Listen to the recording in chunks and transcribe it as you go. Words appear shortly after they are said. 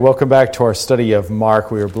Welcome back to our study of Mark.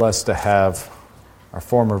 We are blessed to have our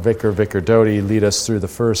former vicar, Vicar Doty, lead us through the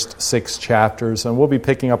first 6 chapters, and we'll be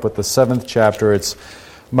picking up with the 7th chapter. It's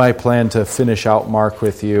my plan to finish out Mark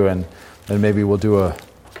with you, and maybe we'll do a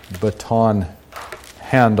baton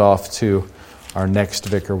handoff to our next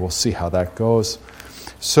vicar. We'll see how that goes.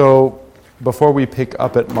 So before we pick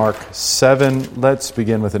up at Mark 7, let's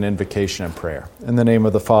begin with an invocation and prayer. In the name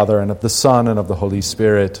of the Father, and of the Son, and of the Holy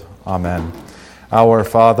Spirit. Amen. Our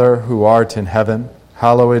Father, who art in heaven,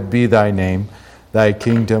 hallowed be thy name. Thy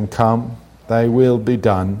kingdom come, thy will be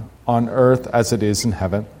done, on earth as it is in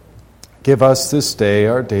heaven. Give us this day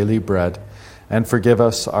our daily bread, and forgive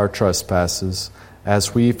us our trespasses,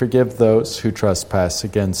 as we forgive those who trespass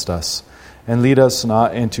against us. And lead us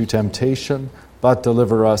not into temptation, but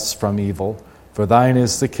deliver us from evil. For thine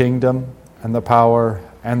is the kingdom, and the power,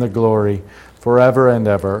 and the glory, forever and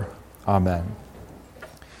ever. Amen.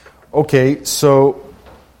 Okay, so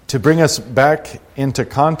to bring us back into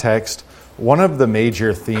context, one of the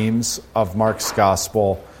major themes of Mark's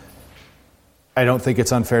gospel, I don't think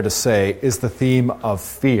it's unfair to say, is the theme of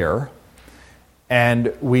fear.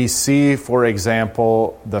 And we see, for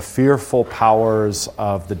example, the fearful powers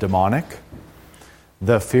of the demonic,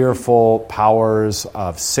 the fearful powers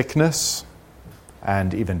of sickness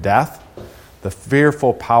and even death, the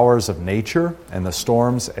fearful powers of nature and the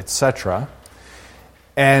storms, etc.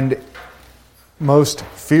 And most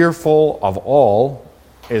fearful of all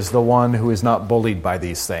is the one who is not bullied by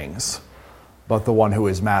these things, but the one who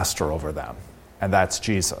is master over them, and that's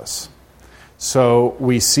Jesus. So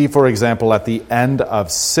we see, for example, at the end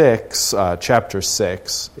of chapter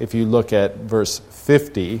 6, if you look at verse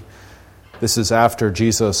 50, this is after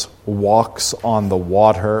Jesus walks on the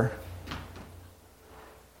water.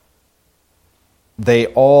 They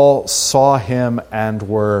all saw him and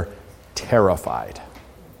were terrified.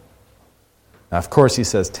 Now, of course, he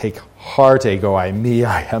says, "Take heart, ego eimi,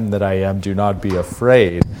 I am that I am, do not be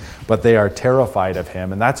afraid." But they are terrified of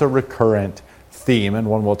him, and that's a recurrent theme, and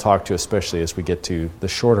one we'll talk to especially as we get to the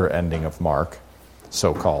shorter ending of Mark,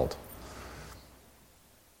 so-called.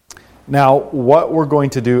 Now, what we're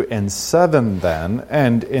going to do in 7 then,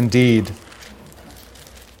 and indeed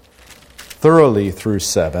thoroughly through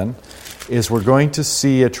 7, is we're going to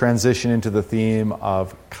see a transition into the theme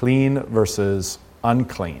of clean versus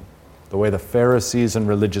unclean. The way the Pharisees and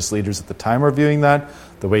religious leaders at the time are viewing that,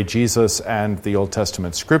 the way Jesus and the Old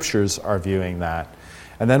Testament scriptures are viewing that.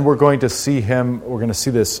 And then we're going to see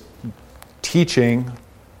this teaching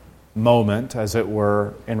moment, as it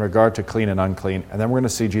were, in regard to clean and unclean. And then we're going to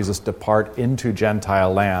see Jesus depart into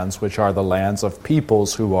Gentile lands, which are the lands of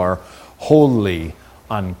peoples who are wholly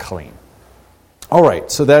unclean. All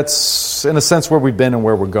right, so that's, in a sense, where we've been and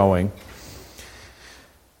where we're going.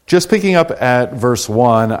 Just picking up at verse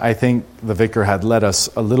 1, I think the vicar had led us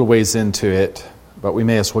a little ways into it, but we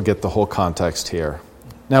may as well get the whole context here.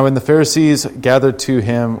 Now, when the Pharisees gathered to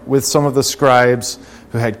him with some of the scribes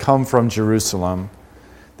who had come from Jerusalem,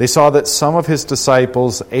 they saw that some of his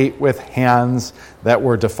disciples ate with hands that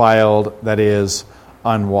were defiled, that is,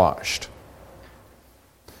 unwashed.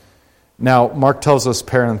 Now, Mark tells us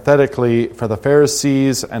parenthetically, for the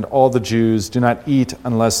Pharisees and all the Jews do not eat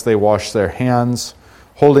unless they wash their hands,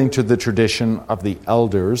 holding to the tradition of the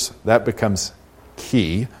elders. That becomes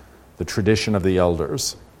key, the tradition of the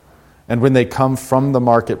elders. And when they come from the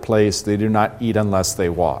marketplace, they do not eat unless they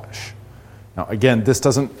wash. Now, again,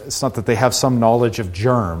 it's not that they have some knowledge of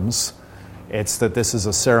germs. It's that this is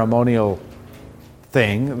a ceremonial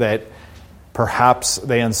thing that perhaps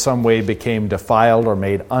they in some way became defiled or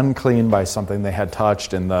made unclean by something they had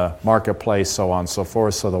touched in the marketplace, so on and so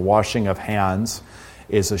forth. So the washing of hands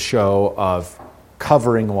is a show of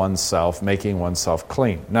covering oneself, making oneself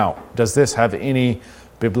clean. Now, does this have any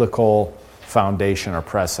biblical foundation or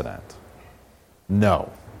precedent?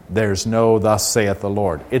 No. There's no "thus saith the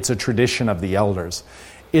Lord." It's a tradition of the elders.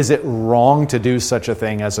 Is it wrong to do such a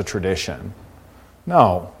thing as a tradition?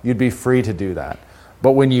 No. You'd be free to do that.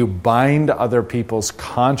 But when you bind other people's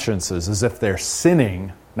consciences as if they're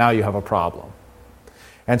sinning, now you have a problem.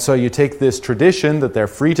 And so you take this tradition that they're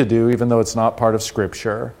free to do, even though it's not part of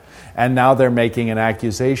Scripture, and now they're making an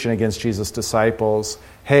accusation against Jesus' disciples.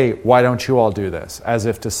 Hey, why don't you all do this? As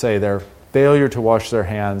if to say their failure to wash their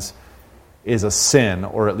hands is a sin,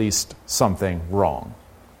 or at least something wrong.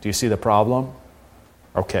 Do you see the problem?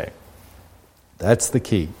 Okay. That's the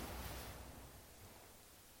key.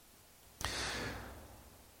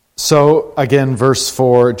 So, again, verse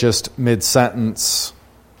 4, just mid-sentence.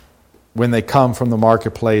 When they come from the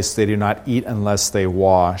marketplace, they do not eat unless they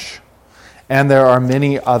wash. And there are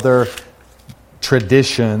many other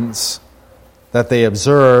traditions that they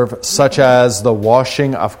observe, such as the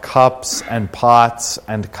washing of cups and pots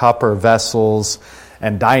and copper vessels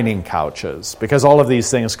and dining couches, because all of these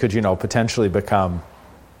things could, potentially become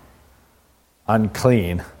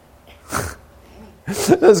unclean. It's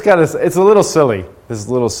a little silly. This is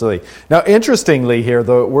a little silly. Now, interestingly here,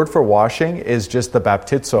 the word for washing is just the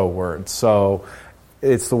baptizo word. So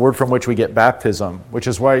it's the word from which we get baptism, which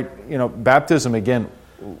is why, baptism, again,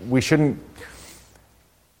 we shouldn't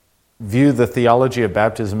view the theology of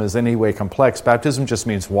baptism as any way complex. Baptism just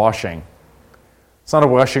means washing. It's not a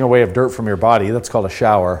washing away of dirt from your body. That's called a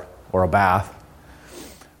shower or a bath.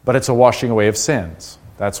 But it's a washing away of sins.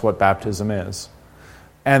 That's what baptism is.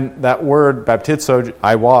 And that word, baptizo,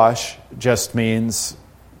 I wash, just means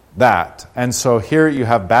that. And so here you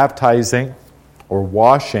have baptizing or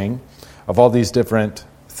washing of all these different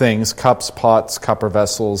things, cups, pots, copper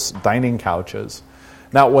vessels, dining couches.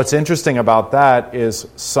 Now, what's interesting about that is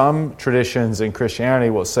some traditions in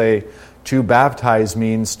Christianity will say to baptize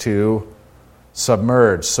means to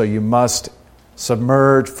submerge. So you must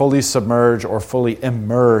fully submerge or fully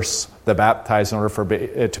immerse the baptized in order for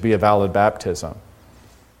it to be a valid baptism.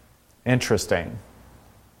 Interesting.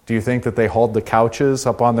 Do you think that they hauled the couches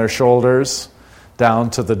up on their shoulders down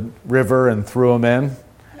to the river and threw them in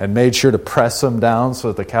and made sure to press them down so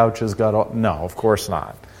that the couches got all? No, of course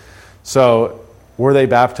not. So were they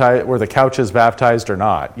baptized? Were the couches baptized or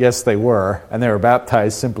not? Yes, they were, and they were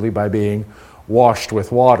baptized simply by being washed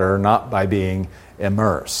with water, not by being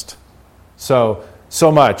immersed. So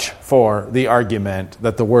much for the argument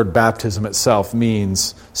that the word baptism itself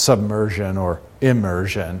means submersion or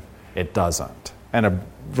immersion. It doesn't. And a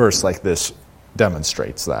verse like this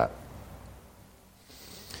demonstrates that.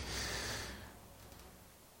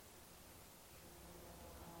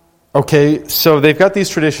 Okay, so they've got these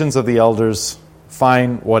traditions of the elders,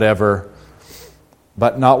 fine, whatever,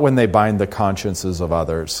 but not when they bind the consciences of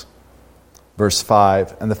others. Verse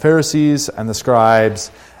 5, and the Pharisees and the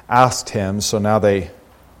scribes asked him, so now they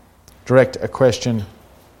direct a question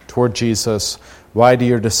toward Jesus, why do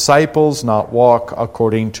your disciples not walk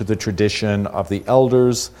according to the tradition of the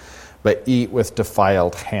elders, but eat with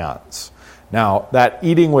defiled hands? Now, that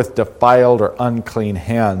eating with defiled or unclean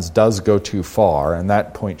hands does go too far, and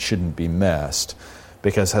that point shouldn't be missed.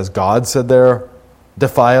 Because has God said they're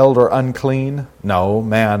defiled or unclean? No,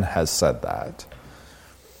 man has said that.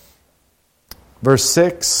 Verse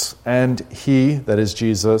 6, and he, that is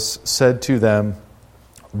Jesus, said to them,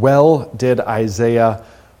 well did Isaiah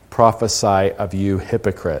prophesy of you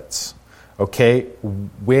hypocrites. Okay,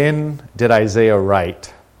 when did Isaiah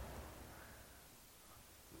write?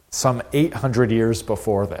 Some 800 years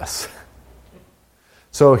before this.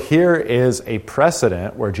 So here is a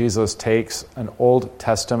precedent where Jesus takes an Old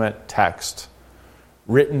Testament text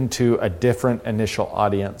written to a different initial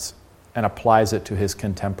audience and applies it to his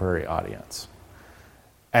contemporary audience.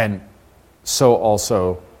 And so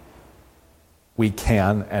also we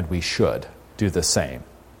can and we should do the same.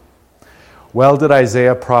 Well did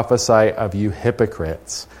Isaiah prophesy of you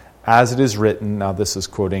hypocrites, as it is written, now this is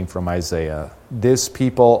quoting from Isaiah, this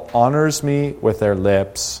people honors me with their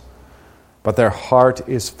lips, but their heart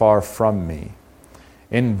is far from me.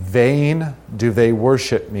 In vain do they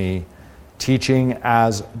worship me, teaching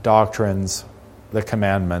as doctrines the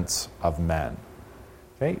commandments of men.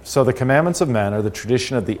 Okay? So the commandments of men, or the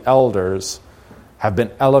tradition of the elders, have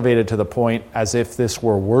been elevated to the point as if this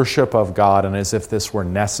were worship of God and as if this were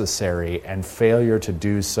necessary, and failure to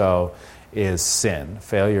do so is sin.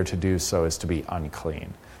 Failure to do so is to be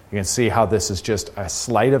unclean. You can see how this is just a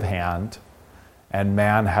sleight of hand, and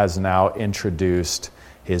man has now introduced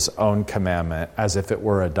his own commandment as if it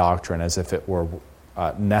were a doctrine, as if it were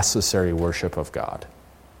necessary worship of God.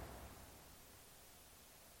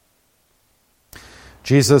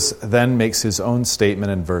 Jesus then makes his own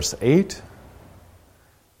statement in verse 8.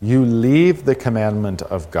 You leave the commandment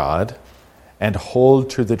of God and hold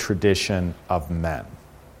to the tradition of men.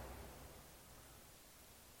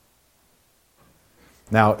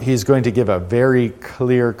 Now, he's going to give a very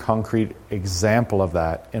clear, concrete example of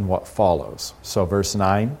that in what follows. So verse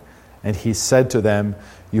 9, and he said to them,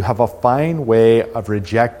 you have a fine way of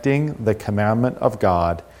rejecting the commandment of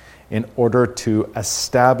God in order to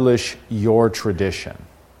establish your tradition.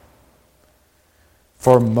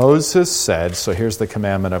 For Moses said, so here's the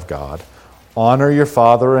commandment of God, honor your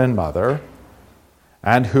father and mother,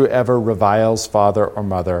 and whoever reviles father or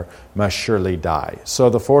mother must surely die. So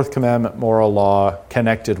the fourth commandment, moral law,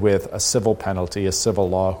 connected with a civil penalty, a civil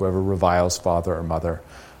law, whoever reviles father or mother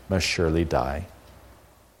must surely die.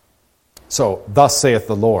 So, thus saith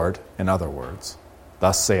the Lord, in other words,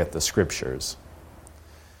 thus saith the Scriptures.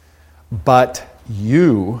 But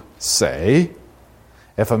you say,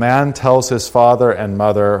 If a man tells his father and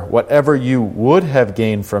mother, whatever you would have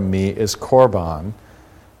gained from me is korban,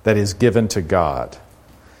 that is given to God.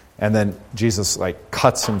 And then Jesus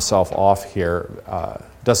cuts himself off here,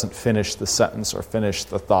 doesn't finish the sentence or finish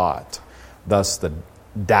the thought. Thus the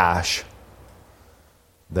dash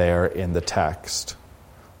there in the text.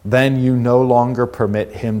 Then you no longer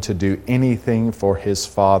permit him to do anything for his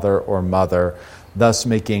father or mother, thus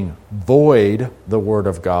making void the word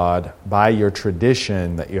of God by your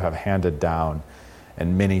tradition that you have handed down,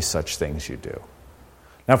 and many such things you do.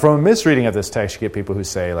 Now, from a misreading of this text, you get people who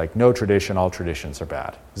say, no tradition, all traditions are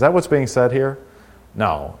bad. Is that what's being said here?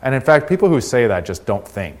 No. And in fact, people who say that just don't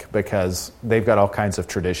think, because they've got all kinds of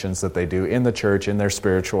traditions that they do in the church, in their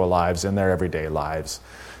spiritual lives, in their everyday lives.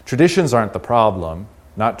 Traditions aren't the problem,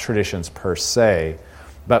 not traditions per se,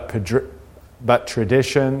 but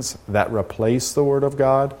traditions that replace the Word of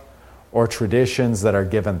God, or traditions that are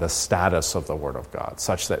given the status of the Word of God,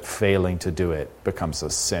 such that failing to do it becomes a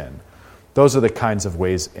sin. Those are the kinds of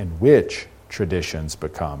ways in which traditions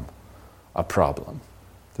become a problem.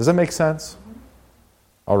 Does that make sense?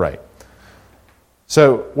 All right.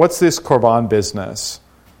 So what's this korban business?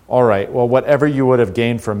 All right, well, whatever you would have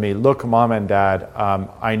gained from me, look, Mom and Dad,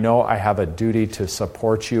 I know I have a duty to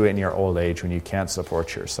support you in your old age when you can't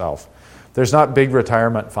support yourself. There's not big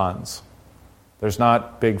retirement funds. There's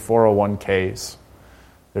not big 401ks.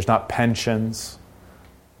 There's not pensions.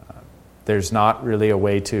 There's not really a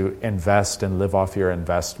way to invest and live off your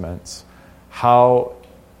investments. How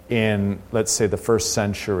in, let's say, the first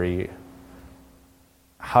century,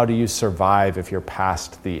 how do you survive if you're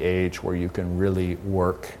past the age where you can really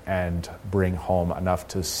work and bring home enough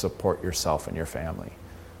to support yourself and your family?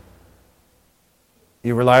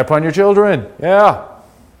 You rely upon your children. Yeah.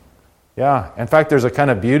 In fact, there's a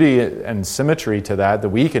kind of beauty and symmetry to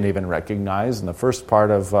that we can even recognize. In the first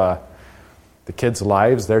part of the kids'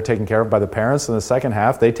 lives, they're taken care of by the parents. In the second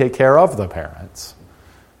half, they take care of the parents.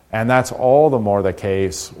 And that's all the more the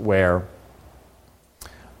case where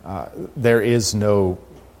there is no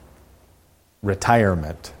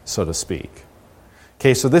retirement, so to speak.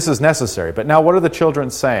 Okay, so this is necessary. But now what are the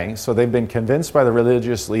children saying? So they've been convinced by the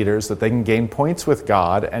religious leaders that they can gain points with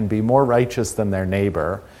God and be more righteous than their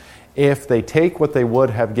neighbor if they take what they would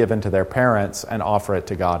have given to their parents and offer it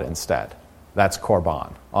to God instead. That's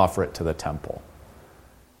korban. Offer it to the temple.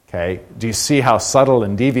 Okay? Do you see how subtle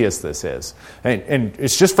and devious this is? And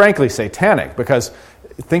it's just frankly satanic, because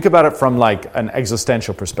think about it from an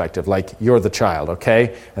existential perspective, you're the child,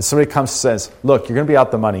 okay? And somebody comes and says, look, you're going to be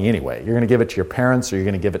out the money anyway. You're going to give it to your parents or you're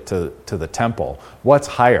going to give it to the temple. What's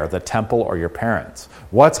higher, the temple or your parents?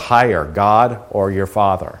 What's higher, God or your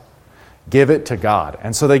father? Give it to God.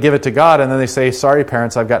 And so they give it to God, and then they say, sorry,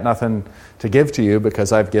 parents, I've got nothing to give to you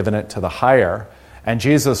because I've given it to the higher. And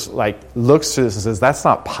Jesus looks to this and says, that's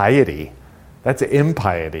not piety. That's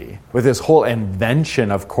impiety. With this whole invention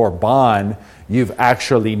of korban, you've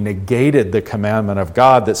actually negated the commandment of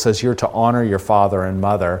God that says you're to honor your father and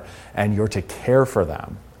mother, and you're to care for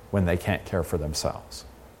them when they can't care for themselves.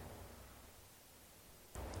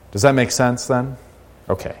 Does that make sense then?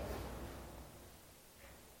 Okay.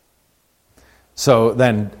 So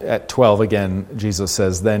then at 12 again, Jesus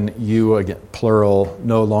says, then you, again, plural,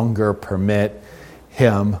 no longer permit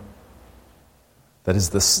him, that is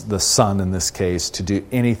the son in this case, to do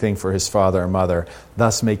anything for his father or mother,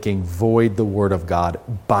 thus making void the word of God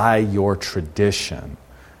by your tradition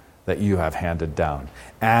that you have handed down.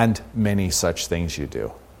 And many such things you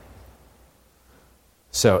do.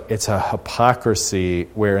 So it's a hypocrisy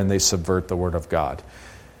wherein they subvert the word of God.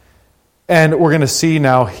 And we're going to see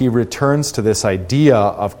now he returns to this idea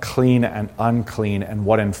of clean and unclean and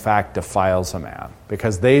what in fact defiles a man.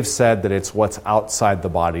 Because they've said that it's what's outside the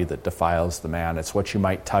body that defiles the man. It's what you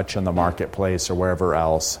might touch in the marketplace or wherever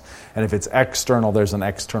else. And if it's external, there's an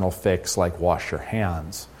external fix like wash your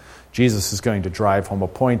hands. Jesus is going to drive home a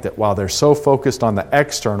point that while they're so focused on the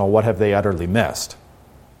external, what have they utterly missed?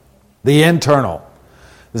 The internal.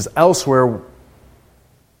 This is elsewhere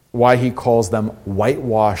why he calls them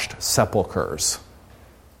whitewashed sepulchres.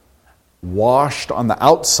 Washed on the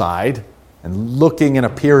outside and looking and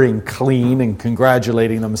appearing clean and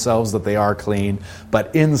congratulating themselves that they are clean,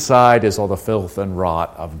 but inside is all the filth and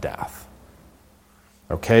rot of death.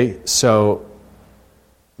 Okay, so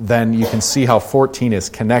then you can see how 14 is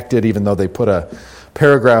connected, even though they put a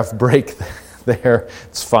paragraph break there.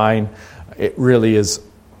 It's fine. It really is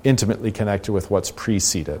intimately connected with what's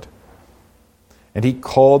preceded. And he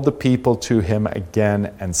called the people to him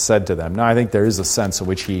again and said to them. Now, I think there is a sense in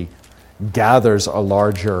which he gathers a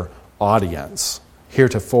larger audience.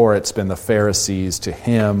 Heretofore, it's been the Pharisees to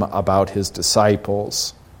him about his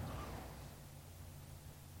disciples.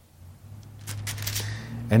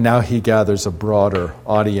 And now he gathers a broader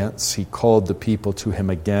audience. He called the people to him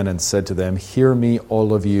again and said to them, "Hear me,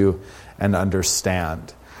 all of you, and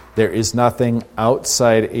understand. There is nothing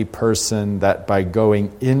outside a person that by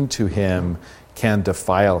going into him can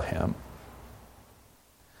defile him.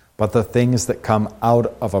 But the things that come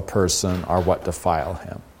out of a person are what defile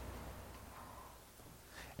him."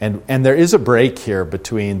 And there is a break here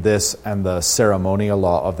between this and the ceremonial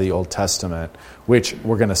law of the Old Testament, which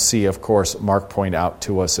we're going to see, of course, Mark point out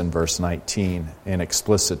to us in verse 19 in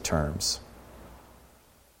explicit terms.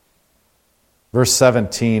 Verse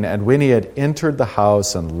 17, "And when he had entered the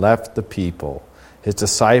house and left the people, his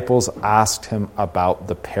disciples asked him about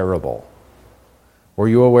the parable." Were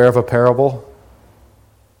you aware of a parable?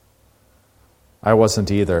 I wasn't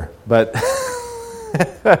either, but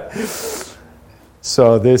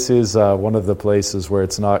so this is one of the places where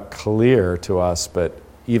it's not clear to us, but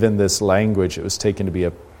even this language, it was taken to be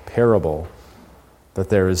a parable, that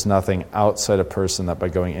there is nothing outside a person that by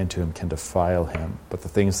going into him can defile him, but the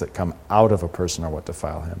things that come out of a person are what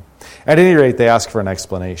defile him. At any rate, they ask for an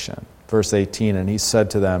explanation. Verse 18, "And he said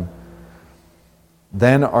to them,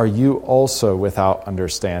 'Then are you also without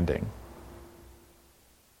understanding?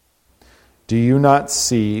 Do you not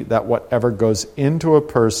see that whatever goes into a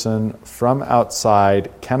person from outside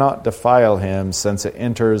cannot defile him, since it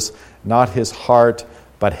enters not his heart,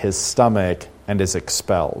 but his stomach, and is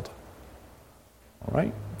expelled?'" All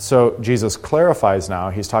right? So Jesus clarifies now,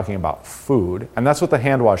 he's talking about food, and that's what the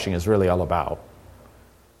hand washing is really all about.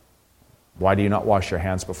 Why do you not wash your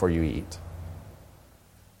hands before you eat?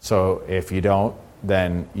 So if you don't,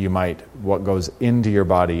 then what goes into your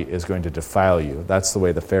body is going to defile you. That's the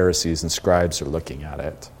way the Pharisees and scribes are looking at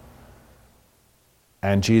it.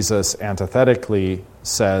 And Jesus antithetically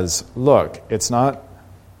says, look, it's not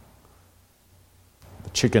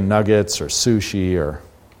the chicken nuggets or sushi or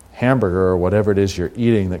hamburger or whatever it is you're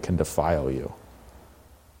eating that can defile you,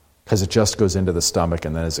 because it just goes into the stomach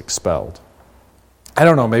and then is expelled. I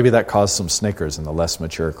don't know, maybe that caused some snickers in the less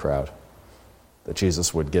mature crowd, that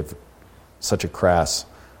Jesus would give such a crass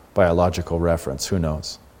biological reference. Who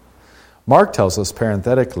knows? Mark tells us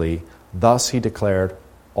parenthetically, "Thus he declared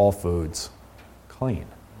all foods clean."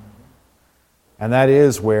 And that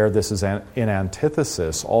is where this is in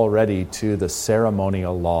antithesis already to the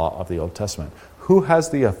ceremonial law of the Old Testament. Who has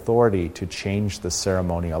the authority to change the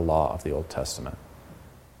ceremonial law of the Old Testament?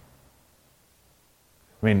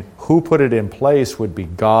 I mean, who put it in place would be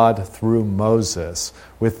God through Moses.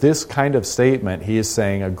 With this kind of statement, he is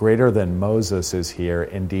saying a greater than Moses is here.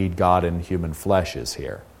 Indeed, God in human flesh is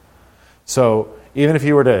here. So even if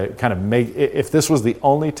you were to kind of if this was the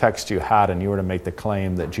only text you had and you were to make the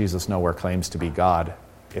claim that Jesus nowhere claims to be God,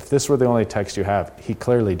 if this were the only text you have, he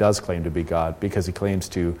clearly does claim to be God, because he claims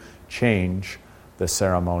to change the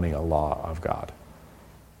ceremonial law of God.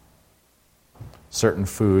 Certain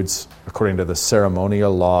foods, according to the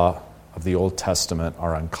ceremonial law of the Old Testament,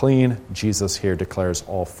 are unclean. Jesus here declares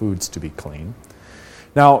all foods to be clean.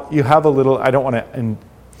 Now, you have a little, I don't want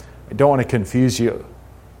to confuse you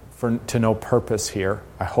to no purpose here.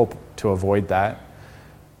 I hope to avoid that.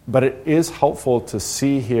 But it is helpful to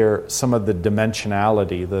see here some of the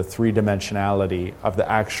dimensionality, the three-dimensionality of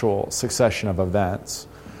the actual succession of events.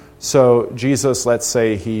 So Jesus, let's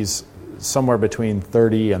say he's somewhere between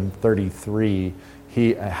 30 and 33,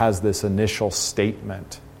 he has this initial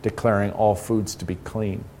statement declaring all foods to be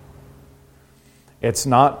clean. It's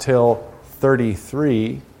not till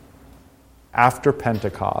 33, after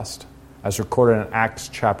Pentecost, as recorded in Acts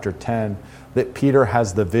chapter 10, that Peter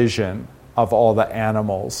has the vision of all the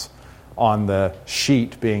animals on the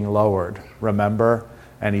sheet being lowered, remember?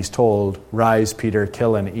 And he's told, "Rise, Peter,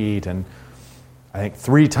 kill and eat." And I think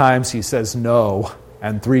 3 times he says no,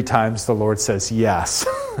 and 3 times the Lord says yes.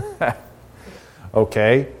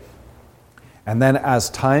 Okay? And then as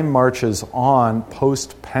time marches on,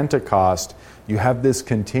 post-Pentecost, you have this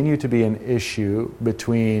continue to be an issue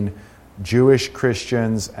between Jewish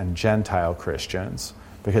Christians and Gentile Christians,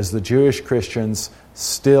 because the Jewish Christians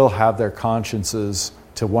still have their consciences,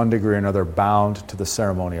 to one degree or another, bound to the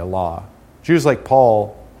ceremonial law. Jews like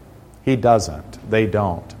Paul, he doesn't. They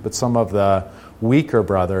don't. But some of the weaker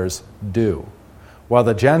brothers do. Well,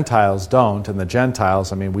 the Gentiles don't, and the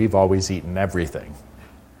Gentiles, we've always eaten everything.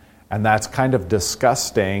 And that's kind of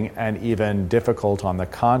disgusting and even difficult on the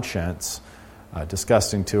conscience,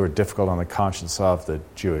 disgusting to or difficult on the conscience of the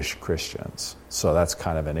Jewish Christians. So that's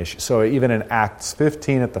kind of an issue. So even in Acts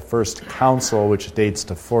 15 at the first council, which dates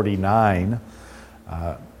to 49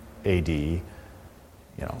 AD,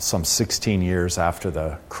 some 16 years after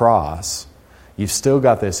the cross, you've still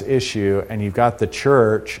got this issue, and you've got the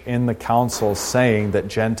church in the council saying that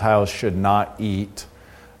Gentiles should not eat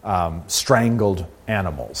strangled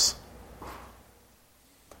animals.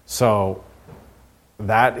 So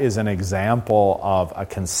that is an example of a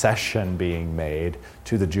concession being made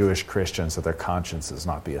to the Jewish Christians that their consciences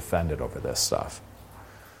not be offended over this stuff.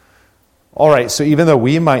 All right, so even though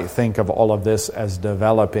we might think of all of this as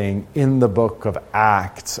developing in the book of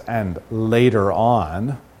Acts and later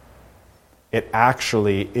on, it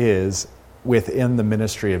actually is within the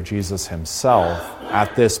ministry of Jesus himself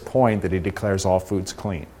at this point that he declares all foods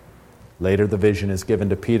clean. Later the vision is given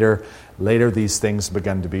to Peter. Later these things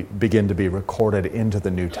begin to be recorded into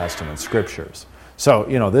the New Testament scriptures. So,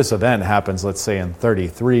 this event happens, let's say, in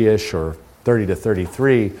 33-ish or 30 to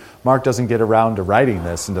 33. Mark doesn't get around to writing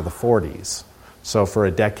this into the 40s. So for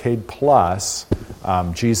a decade plus,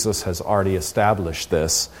 Jesus has already established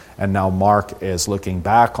this, and now Mark is looking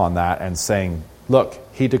back on that and saying, look,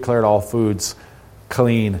 he declared all foods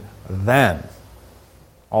clean then,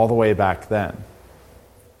 all the way back then.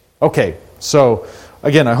 Okay, so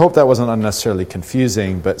again, I hope that wasn't unnecessarily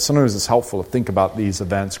confusing, but sometimes it's helpful to think about these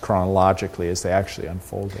events chronologically as they actually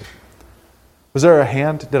unfolded. Was there a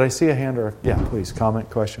hand? Did I see a hand? Yeah, please, comment,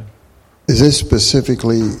 question. Is this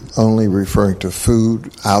specifically only referring to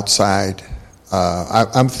food outside?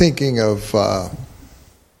 I'm thinking of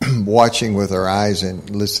watching with our eyes and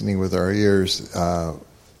listening with our ears,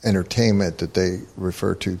 entertainment that they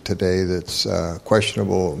refer to today that's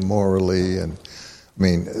questionable morally. And I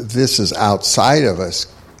mean, this is outside of us.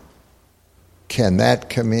 Can that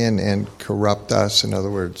come in and corrupt us? In other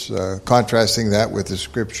words, contrasting that with the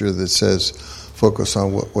scripture that says, focus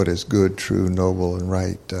on what is good, true, noble, and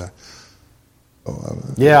right.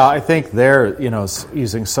 Yeah, I think they're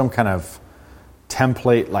using some kind of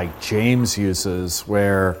template like James uses,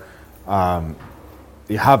 where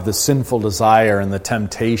you have the sinful desire and the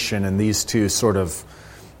temptation, and these two sort of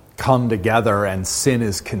come together, and sin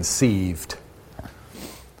is conceived.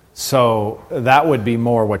 So that would be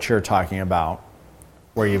more what you're talking about,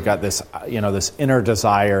 where you've got this, this inner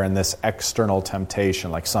desire and this external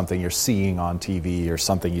temptation, like something you're seeing on TV or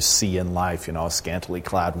something you see in life, a scantily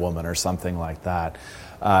clad woman or something like that.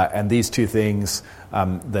 And these two things,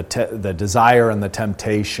 the desire and the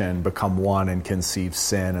temptation become one and conceive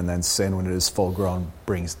sin, and then sin, when it is full grown,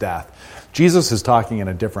 brings death. Jesus is talking in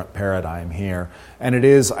a different paradigm here, and it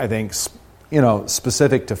is, I think,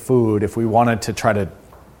 specific to food. If we wanted to try to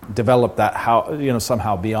develop that,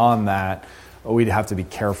 somehow beyond that, we'd have to be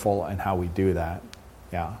careful in how we do that.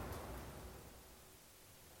 Yeah.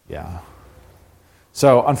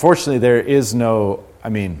 So, unfortunately, there is no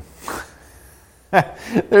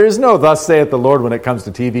thus saith the Lord when it comes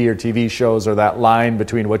to TV or TV shows, or that line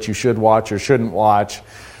between what you should watch or shouldn't watch.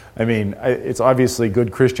 I mean, it's obviously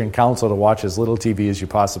good Christian counsel to watch as little TV as you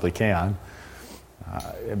possibly can,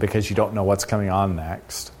 because you don't know what's coming on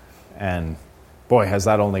next. And boy, has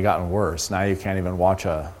that only gotten worse. Now you can't even watch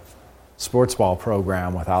a sports ball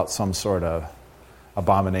program without some sort of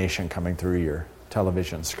abomination coming through your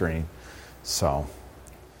television screen. So,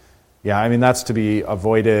 yeah, I mean, that's to be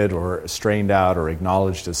avoided or strained out or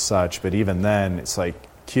acknowledged as such, but even then, it's like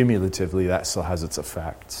cumulatively that still has its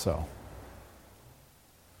effect. So,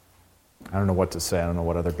 I don't know what to say. I don't know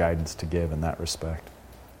what other guidance to give in that respect.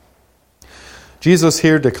 Jesus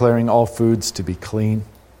here declaring all foods to be clean.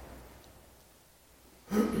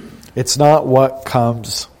 It's not what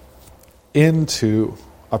comes into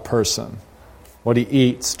a person. What he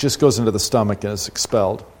eats just goes into the stomach and is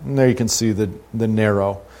expelled. And there you can see the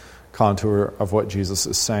narrow contour of what Jesus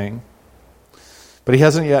is saying. But he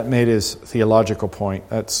hasn't yet made his theological point.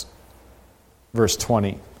 That's verse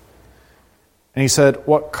 20. And he said,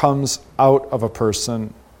 what comes out of a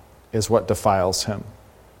person is what defiles him.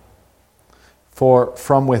 For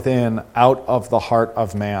from within, out of the heart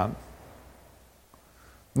of man.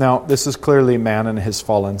 Now, this is clearly man in his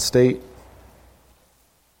fallen state.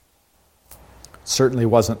 Certainly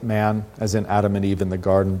wasn't man, as in Adam and Eve in the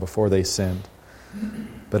garden before they sinned.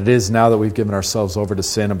 But it is now that we've given ourselves over to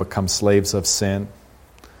sin and become slaves of sin.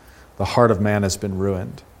 The heart of man has been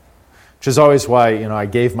ruined. Which is always why, I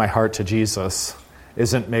gave my heart to Jesus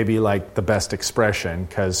isn't maybe like the best expression,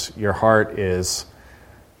 because your heart is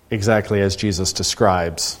exactly as Jesus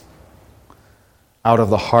describes. Out of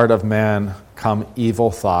the heart of man come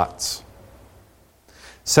evil thoughts.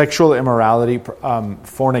 Sexual immorality,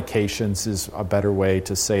 fornications is a better way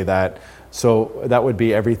to say that. So that would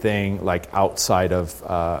be everything like outside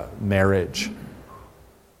of marriage.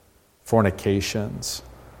 Fornications.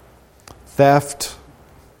 Theft,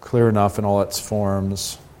 clear enough in all its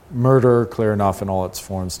forms. Murder, clear enough in all its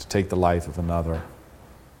forms, to take the life of another.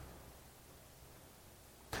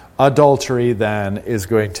 Adultery then is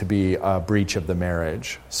going to be a breach of the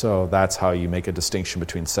marriage. So that's how you make a distinction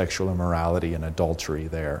between sexual immorality and adultery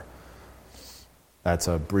there. That's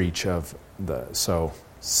a breach of so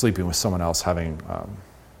sleeping with someone else, having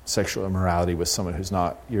sexual immorality with someone who's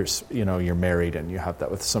not you're married and you have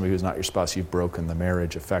that with somebody who's not your spouse, you've broken the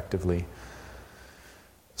marriage effectively.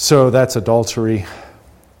 So that's adultery.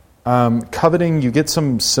 Coveting, you get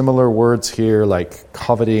some similar words here like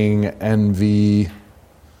coveting, envy.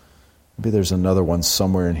 Maybe there's another one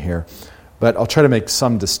somewhere in here. But I'll try to make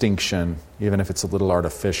some distinction, even if it's a little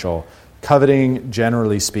artificial. Coveting,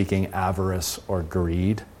 generally speaking, avarice or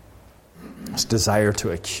greed. It's desire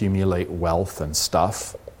to accumulate wealth and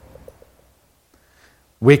stuff.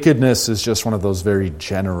 Wickedness is just one of those very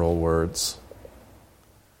general words.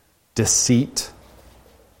 Deceit.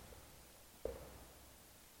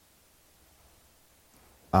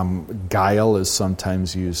 Guile is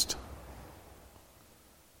sometimes used.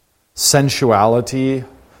 Sensuality.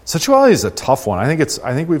 Sensuality is a tough one. I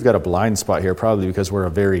think we've got a blind spot here, probably because we're a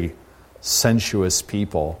very sensuous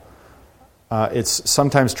people. It's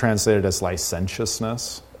sometimes translated as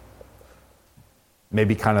licentiousness.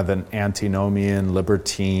 Maybe kind of an antinomian,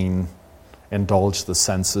 libertine, indulge the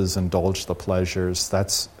senses, indulge the pleasures.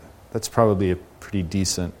 That's probably a pretty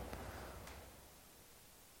decent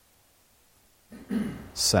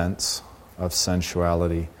sense of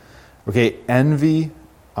sensuality. Okay, envy,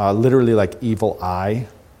 literally like evil eye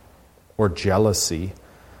or jealousy.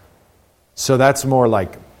 So that's more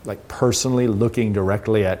like personally looking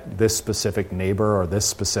directly at this specific neighbor or this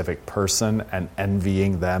specific person and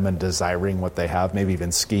envying them and desiring what they have, maybe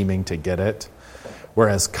even scheming to get it.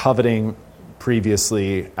 Whereas coveting,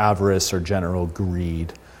 previously avarice or general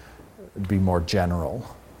greed, would be more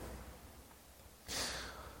general.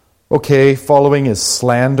 Okay, following is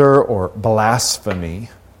slander or blasphemy.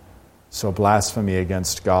 So blasphemy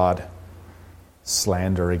against God,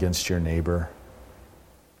 slander against your neighbor.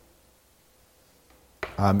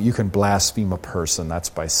 You can blaspheme a person, that's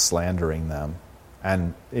by slandering them.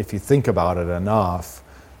 And if you think about it enough,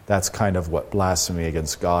 that's kind of what blasphemy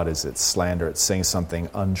against God is. It's slander, it's saying something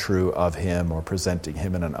untrue of Him or presenting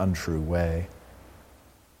Him in an untrue way.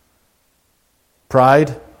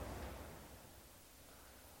 Pride.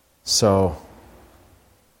 So, I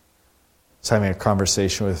was having a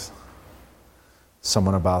conversation with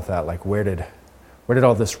someone about that, like where did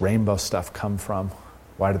all this rainbow stuff come from?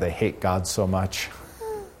 Why do they hate God so much?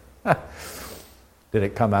 Did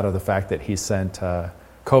it come out of the fact that He sent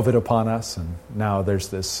COVID upon us and now there's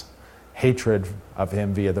this hatred of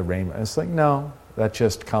Him via the rainbow? It's like, no, that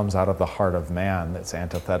just comes out of the heart of man that's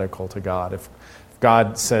antithetical to God. If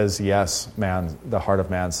God says yes, the heart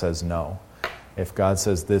of man says no. If God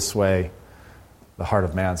says this way, the heart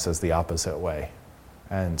of man says the opposite way.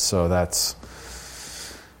 And so that's,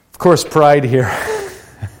 of course, pride here.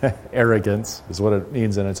 Arrogance is what it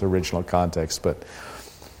means in its original context. But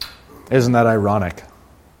isn't that ironic?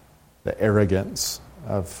 The arrogance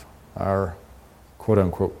of our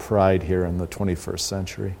quote-unquote pride here in the 21st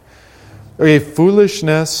century. Okay,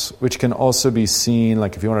 foolishness, which can also be seen,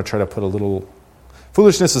 like if you want to try to put a little...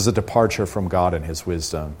 Foolishness is a departure from God and His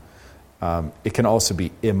wisdom. It can also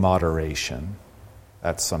be immoderation.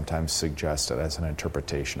 That's sometimes suggested as an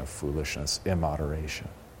interpretation of foolishness, immoderation.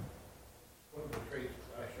 One of the traits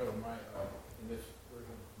I showed in this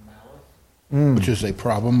version is malice, which is a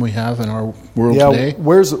problem we have in our world today.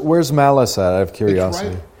 Where's malice at, out of curiosity?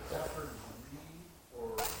 It's right after greed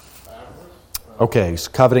or avarice. Okay,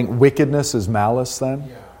 so coveting wickedness is malice then?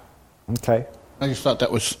 Yeah. Okay. I just thought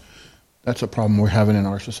that's a problem we're having in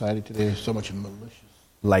our society today. There's so much malicious.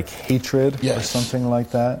 Like hatred or Yes. something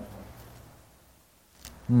like that?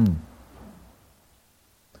 An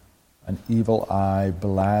evil eye,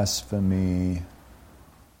 blasphemy,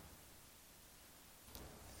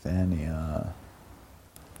 phania,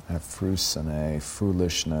 aphrusene,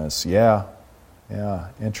 foolishness. Yeah,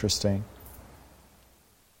 interesting.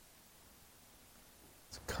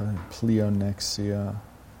 It's kind of pleonexia,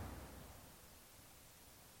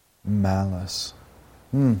 malice.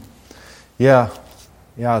 Yeah,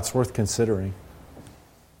 it's worth considering.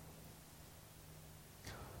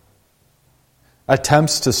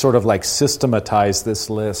 Attempts to sort of like systematize this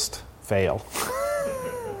list fail.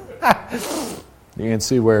 You can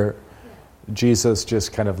see where Jesus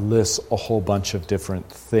just kind of lists a whole bunch of different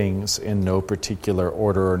things in no particular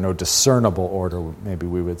order or no discernible order, maybe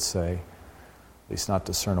we would say. At least not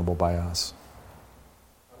discernible by us.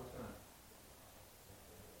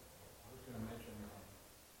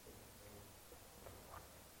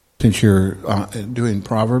 Since you're doing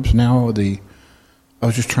Proverbs now, I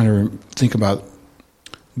was just trying to think about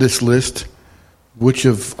this list. Which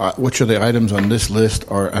of the items on this list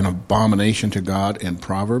are an abomination to God in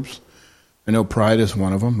Proverbs? I know pride is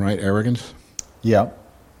one of them, right? Arrogance. Yeah.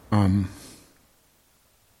 I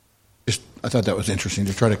thought that was interesting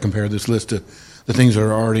to try to compare this list to the things that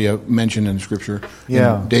are already mentioned in Scripture.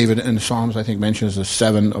 Yeah. And David in the Psalms, I think, mentions the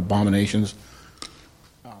 7 abominations.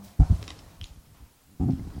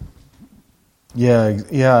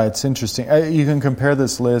 Yeah, it's interesting. You can compare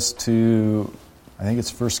this list to, I think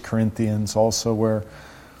it's 1 Corinthians also, where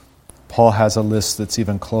Paul has a list that's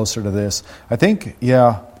even closer to this. I think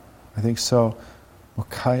so.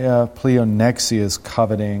 Mokia pleonexia is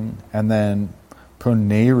coveting, and then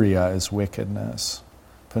poneria is wickedness.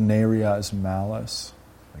 Poneria is malice,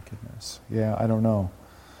 wickedness. Yeah, I don't know.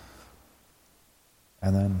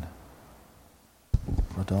 And then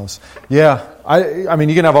what else? Yeah, I mean,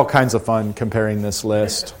 you can have all kinds of fun comparing this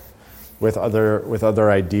list with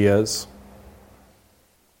other ideas.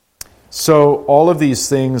 So all of these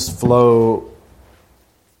things flow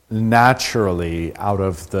naturally out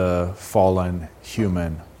of the fallen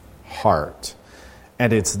human heart.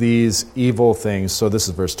 And it's these evil things, so this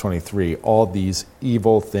is verse 23, all these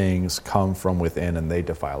evil things come from within and they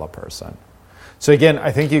defile a person. So again,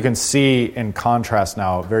 I think you can see in contrast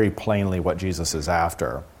now very plainly what Jesus is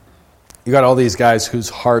after. You got all these guys whose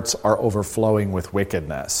hearts are overflowing with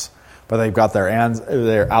wickedness, but they've got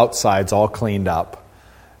their outsides all cleaned up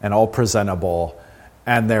and all presentable,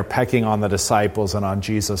 and they're pecking on the disciples and on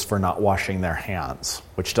Jesus for not washing their hands,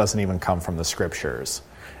 which doesn't even come from the Scriptures.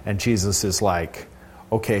 And Jesus is like,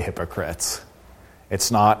 okay, hypocrites, it's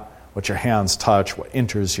not what your hands touch, what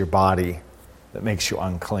enters your body that makes you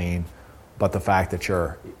unclean, but the fact that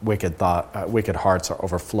your wicked hearts are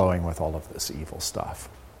overflowing with all of this evil stuff.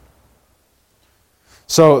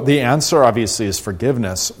 So the answer obviously is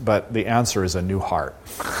forgiveness, but the answer is a new heart.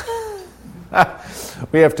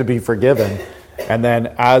 We have to be forgiven, and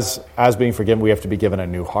then as being forgiven, we have to be given a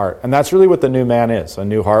new heart. And that's really what the new man is, a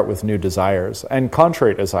new heart with new desires and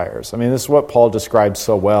contrary desires. I mean, this is what Paul describes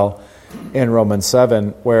so well in Romans 7,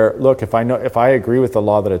 where, look, if I agree with the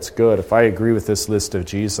law that it's good, if I agree with this list of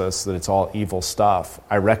Jesus that it's all evil stuff,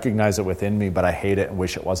 I recognize it within me, but I hate it and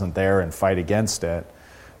wish it wasn't there and fight against it,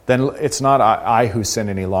 then it's not I who sin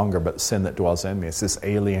any longer, but sin that dwells in me. It's this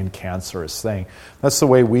alien, cancerous thing. That's the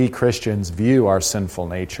way we Christians view our sinful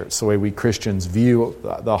nature. It's the way we Christians view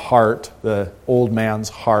the heart, the old man's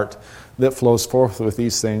heart that flows forth with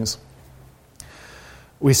these things.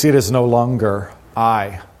 We see it as no longer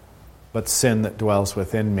I, but sin that dwells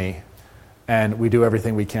within me. And we do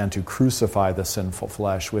everything we can to crucify the sinful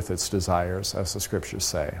flesh with its desires, as the Scriptures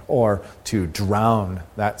say, or to drown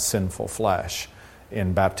that sinful flesh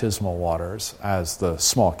in baptismal waters, as the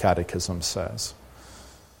Small Catechism says.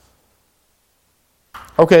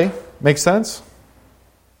 Okay, makes sense?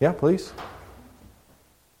 Yeah, please.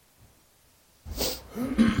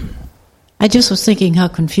 I just was thinking how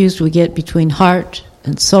confused we get between heart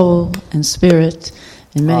and soul and spirit.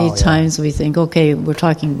 And many times we think, okay, we're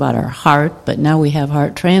talking about our heart, but now we have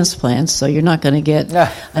heart transplants, so you're not going to get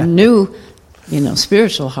a new,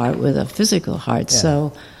 spiritual heart with a physical heart. Yeah.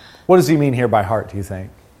 So, what does he mean here by heart, do you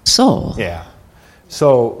think? Soul. Yeah.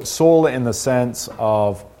 So soul in the sense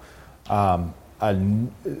of, and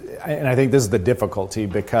I think this is the difficulty,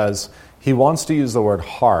 because he wants to use the word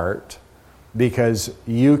heart because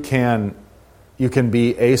you can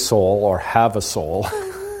be a soul or have a soul,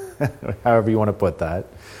 however you want to put that,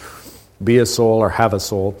 be a soul or have a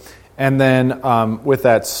soul. And then with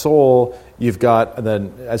that soul, you've got,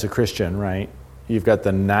 as a Christian, right, you've got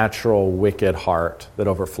the natural wicked heart that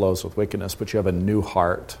overflows with wickedness, but you have a new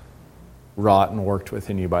heart wrought and worked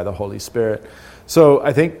within you by the Holy Spirit. So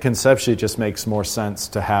I think conceptually it just makes more sense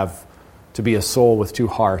to be a soul with two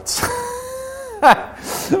hearts.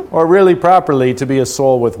 Or really properly, to be a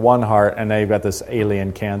soul with one heart, and now you've got this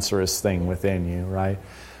alien cancerous thing within you, right?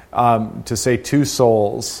 To say two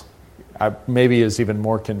souls maybe is even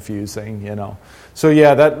more confusing, So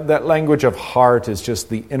yeah, that language of heart is just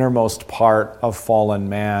the innermost part of fallen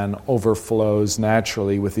man, overflows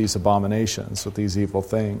naturally with these abominations, with these evil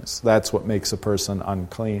things. That's what makes a person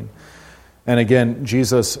unclean. And again,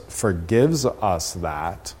 Jesus forgives us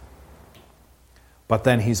that, but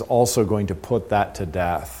then he's also going to put that to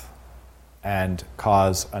death and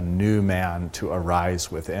cause a new man to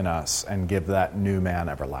arise within us and give that new man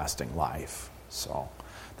everlasting life. So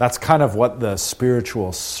that's kind of what the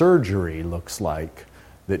spiritual surgery looks like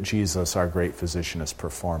that Jesus, our great physician, is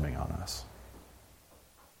performing on us.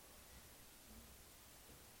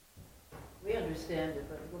 We understand it,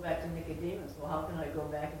 but we go back to Nicodemus. Well, how can I go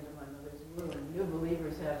back into my mother's womb? And new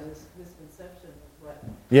believers have this misconception of what...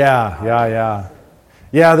 Yeah.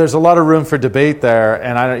 Yeah, there's a lot of room for debate there,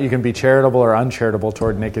 and you can be charitable or uncharitable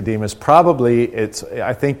toward Nicodemus. Probably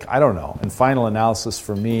I don't know. In final analysis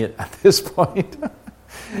for me at this point,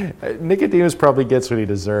 Nicodemus probably gets what he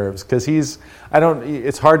deserves, because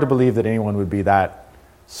it's hard to believe that anyone would be that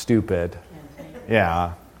stupid.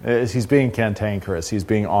 Yeah, he's being cantankerous, he's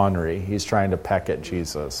being ornery, he's trying to peck at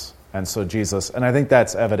Jesus. And so and I think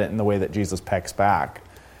that's evident in the way that Jesus pecks back.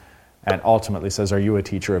 And ultimately says, are you a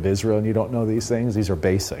teacher of Israel and you don't know these things? These are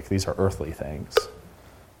basic. These are earthly things.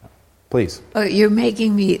 Please. Oh, you're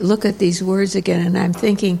making me look at these words again, and I'm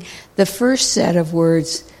thinking the first set of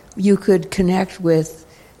words you could connect with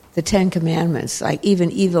the Ten Commandments, like even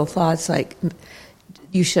evil thoughts like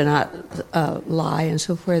you shall not lie and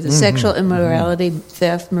so forth. The sexual immorality,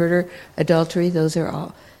 theft, murder, adultery, those are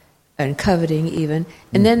all, and coveting even.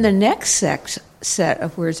 And then the next set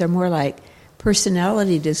of words are more like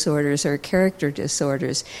personality disorders or character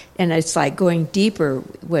disorders, and it's like going deeper.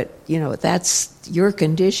 That's your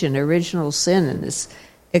condition, original sin, and it's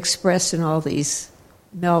expressed in all these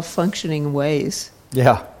malfunctioning ways.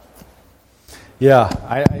 Yeah.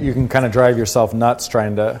 You can kind of drive yourself nuts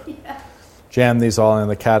trying to jam these all in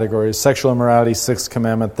the categories. Sexual immorality, 6th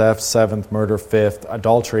commandment. Theft, 7th. Murder, 5th.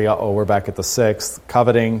 Adultery, we're back at the 6th.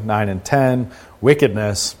 Coveting, 9 and 10.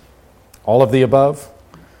 Wickedness, all of the above.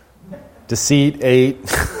 Deceit, 8.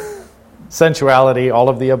 Sensuality, all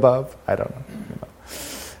of the above. I don't know.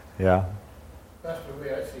 Yeah. That's the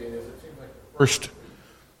way I see it. It seems like the first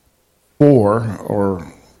 4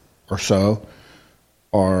 or so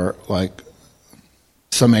are like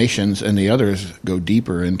summations, and the others go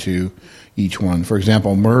deeper into each one. For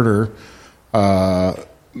example, murder,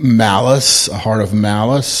 malice, a heart of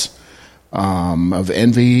malice, of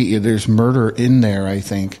envy. There's murder in there, I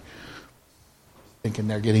think. Thinking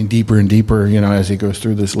they're getting deeper and deeper, as he goes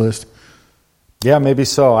through this list. Yeah, maybe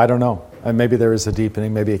so. I don't know. Maybe there is a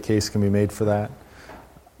deepening. Maybe a case can be made for that.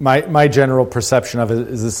 My general perception of it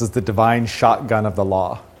is this is the divine shotgun of the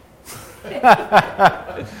law.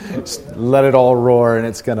 Just let it all roar, and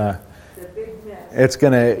it's gonna.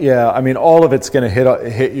 Yeah. I mean, all of it's gonna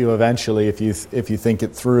hit you eventually if you think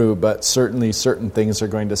it through. But certainly, certain things are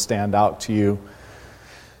going to stand out to you,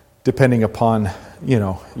 depending upon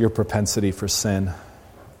your propensity for sin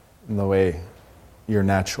and the way your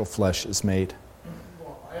natural flesh is made.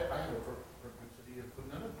 Well, I have a propensity of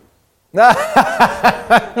none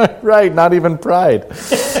of these. Right, not even pride.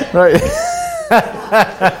 Right.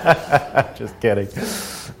 Just kidding.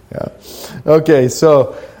 Yeah. Okay,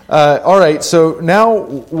 so all right, so now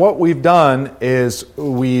what we've done is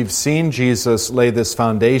we've seen Jesus lay this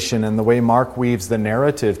foundation, and the way Mark weaves the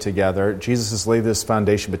narrative together, Jesus has laid this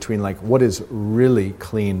foundation between what is really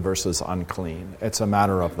clean versus unclean. It's a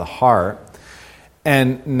matter of the heart.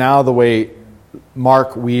 And now the way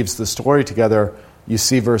Mark weaves the story together, you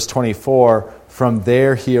see verse 24, from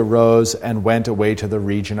there he arose and went away to the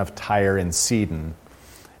region of Tyre and Sidon,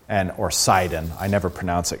 or Sidon. I never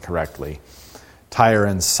pronounce it correctly. Tyre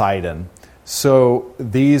and Sidon. So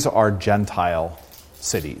these are Gentile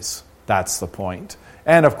cities. That's the point.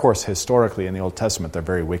 And of course, historically in the Old Testament, they're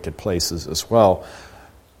very wicked places as well.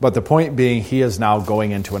 But the point being, he is now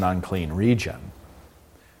going into an unclean region.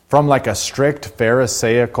 From a strict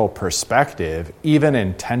Pharisaical perspective, even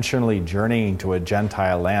intentionally journeying to a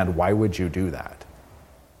Gentile land, why would you do that?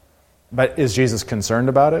 But is Jesus concerned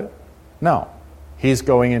about it? No. He's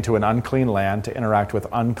going into an unclean land to interact with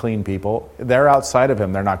unclean people. They're outside of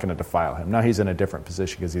him. They're not going to defile him. Now he's in a different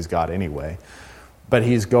position because he's God anyway. But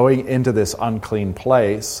he's going into this unclean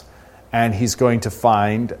place, and he's going to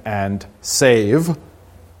find and save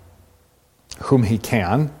whom he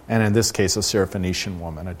can, and in this case, a Syrophoenician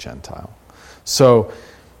woman, a Gentile. So,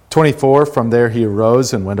 24, from there he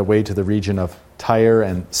arose and went away to the region of Tyre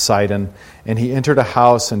and Sidon, and he entered a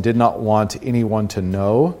house and did not want anyone to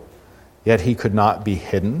know, yet he could not be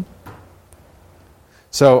hidden.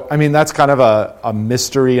 So, that's kind of a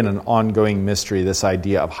mystery and an ongoing mystery, this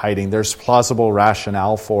idea of hiding. There's plausible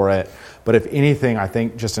rationale for it, but if anything, I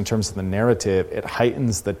think just in terms of the narrative, it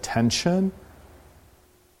heightens the tension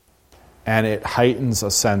and it heightens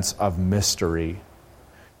a sense of mystery.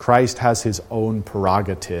 Christ has his own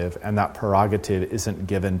prerogative, and that prerogative isn't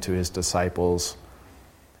given to his disciples.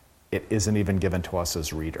 It isn't even given to us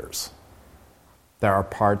as readers. There are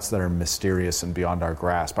parts that are mysterious and beyond our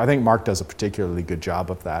grasp. I think Mark does a particularly good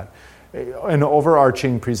job of that. An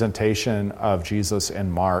overarching presentation of Jesus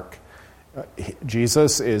in Mark,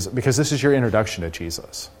 Jesus is, because this is your introduction to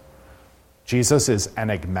Jesus, Jesus is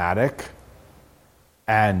enigmatic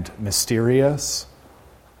and mysterious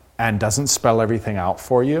and doesn't spell everything out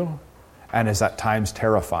for you and is at times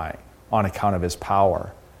terrifying on account of his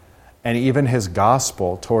power. And even his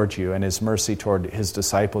gospel toward you and his mercy toward his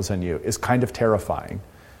disciples and you is kind of terrifying,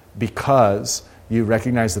 because you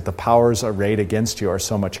recognize that the powers arrayed against you are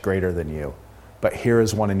so much greater than you. But here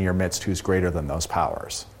is one in your midst who's greater than those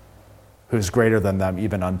powers, who's greater than them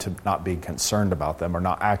even unto not being concerned about them or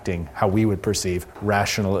not acting how we would perceive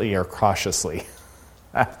rationally or cautiously.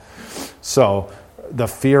 So the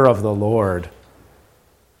fear of the Lord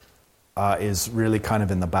is really kind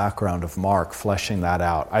of in the background of Mark, fleshing that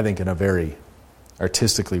out, I think in a very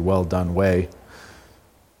artistically well done way.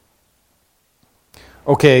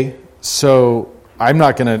 Okay, so I'm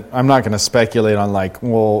not gonna speculate on like,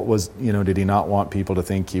 well, did he not want people to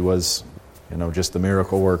think he was, just the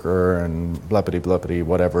miracle worker and bleppity,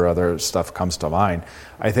 whatever other stuff comes to mind.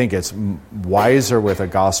 I think it's wiser with a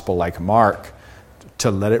gospel like Mark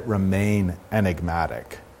to let it remain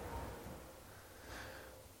enigmatic.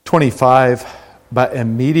 25, but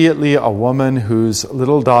immediately a woman whose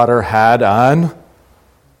little daughter had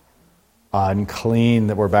unclean,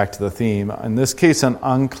 that we're back to the theme, in this case an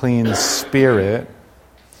unclean spirit,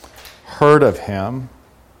 heard of him,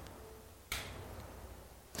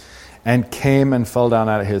 and came and fell down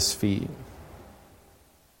at his feet.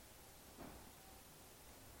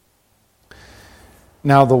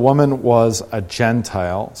 Now the woman was a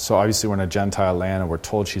Gentile, so obviously we're in a Gentile land and we're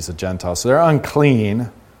told she's a Gentile, so they're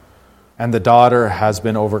unclean, and the daughter has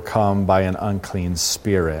been overcome by an unclean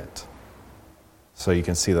spirit. So you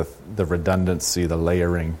can see the redundancy, the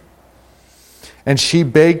layering. And she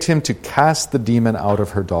begged him to cast the demon out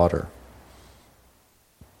of her daughter.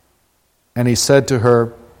 And he said to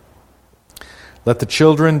her, "Let the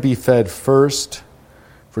children be fed first,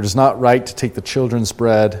 for it is not right to take the children's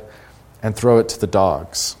bread and throw it to the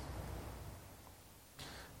dogs."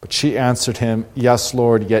 But she answered him, "Yes,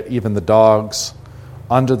 Lord, yet even the dogs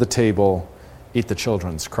under the table eat the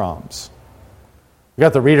children's crumbs." We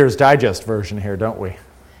got the Reader's Digest version here, don't we?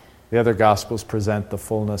 The other Gospels present the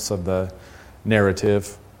fullness of the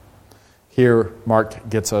narrative. Here, Mark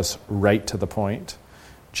gets us right to the point.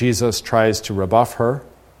 Jesus tries to rebuff her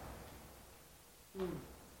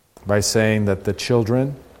by saying that the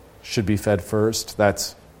children should be fed first.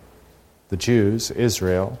 That's the Jews,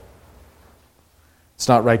 Israel. It's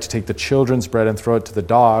not right to take the children's bread and throw it to the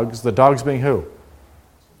dogs. The dogs being who?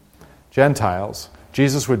 Gentiles.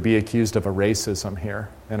 Jesus would be accused of a racism here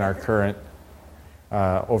in our current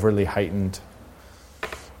overly heightened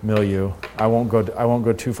milieu. I won't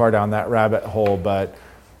go too far down that rabbit hole, but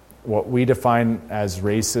what we define as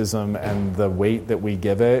racism and the weight that we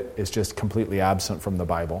give it is just completely absent from the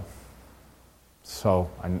Bible. So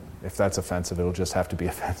if that's offensive, it'll just have to be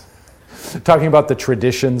offensive. Talking about the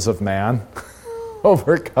traditions of man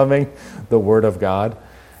overcoming the Word of God,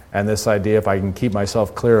 and this idea, if I can keep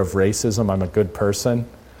myself clear of racism, I'm a good person.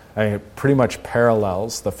 It pretty much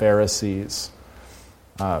parallels the Pharisees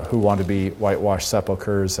who want to be whitewashed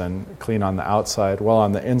sepulchres and clean on the outside. Well,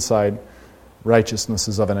 on the inside, righteousness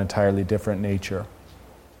is of an entirely different nature.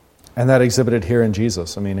 And that exhibited here in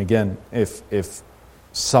Jesus. I mean, again, if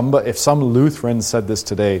some Lutheran said this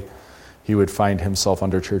today, he would find himself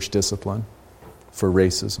under church discipline for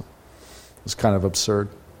racism. It's kind of absurd.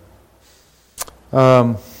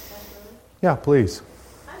 Yeah, please.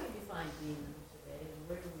 How do you define demons today?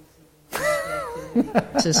 Where do we see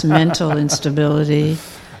them? Just mental instability.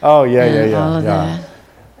 Oh, yeah. All of that.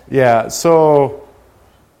 Yeah, so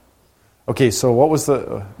what was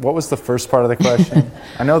the first part of the question?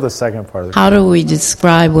 I know the second part of the question. How do we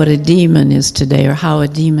describe what a demon is today, or how a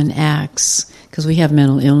demon acts? Because we have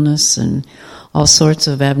mental illness and all sorts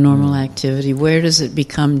of abnormal activity. Where does it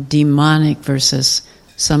become demonic versus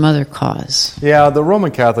some other cause? Yeah, the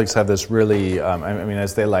Roman Catholics have this really,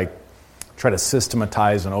 as they try to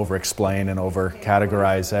systematize and over-explain and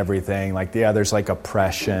over-categorize everything, there's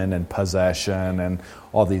oppression and possession and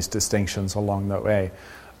all these distinctions along the way.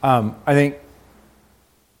 I think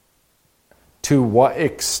to what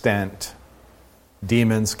extent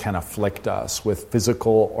demons can afflict us with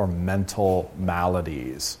physical or mental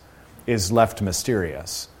maladies is left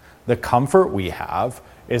mysterious. The comfort we have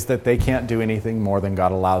is that they can't do anything more than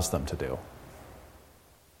God allows them to do.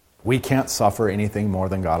 We can't suffer anything more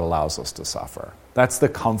than God allows us to suffer. That's the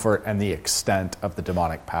comfort and the extent of the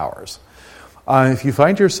demonic powers. If you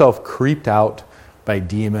find yourself creeped out by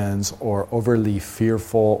demons or overly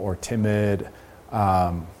fearful or timid,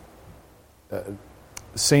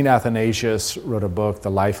 St. Athanasius wrote a book,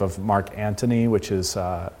 The Life of Mark Antony, which is,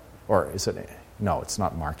 no, it's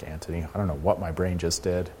not Mark Antony. I don't know what my brain just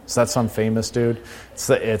did. Is that some famous dude?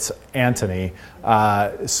 It's Antony.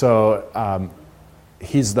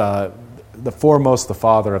 He's the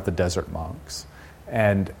father of the desert monks.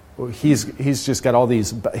 And he's just got all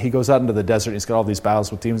these, he goes out into the desert and he's got all these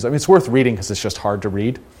battles with demons. I mean, it's worth reading because it's just hard to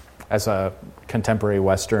read as a contemporary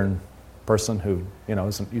Western person who,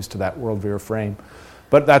 isn't used to that worldview or frame.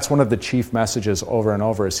 But that's one of the chief messages over and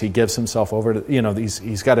over is he gives himself over to,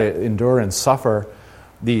 he's got to endure and suffer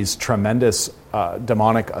these tremendous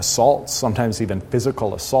demonic assaults, sometimes even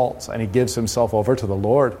physical assaults, and he gives himself over to the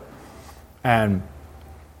Lord. And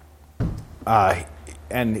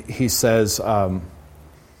he says to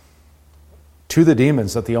the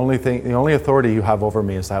demons that the only authority you have over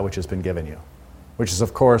me is that which has been given you, which is,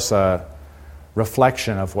 of course, a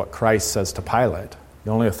reflection of what Christ says to Pilate.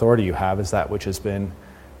 The only authority you have is that which has been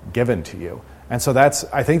given to you. And so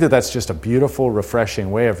I think that's just a beautiful, refreshing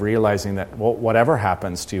way of realizing that whatever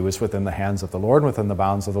happens to you is within the hands of the Lord, within the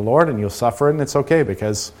bounds of the Lord, and you'll suffer it, and it's okay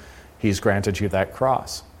because he's granted you that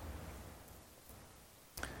cross.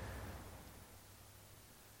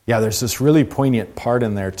 Yeah, there's this really poignant part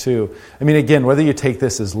in there, too. I mean, again, whether you take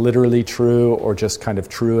this as literally true or just kind of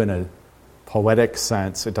true in a poetic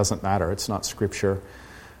sense, it doesn't matter. It's not Scripture.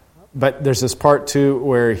 But there's this part, too,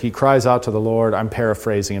 where he cries out to the Lord. I'm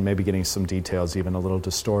paraphrasing and maybe getting some details even a little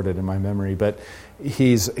distorted in my memory. But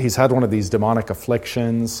he's had one of these demonic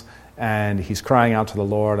afflictions, and he's crying out to the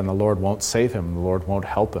Lord, and the Lord won't save him. The Lord won't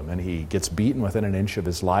help him. And he gets beaten within an inch of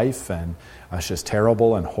his life, and it's just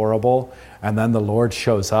terrible and horrible. And then the Lord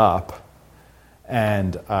shows up,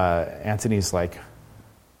 and Antony's like,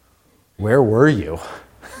 where were you?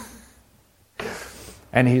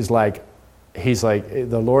 And he's like,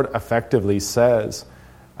 the Lord effectively says,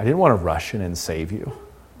 I didn't want to rush in and save you.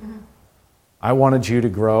 Mm-hmm. I wanted you to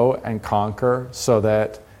grow and conquer so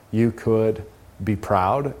that you could be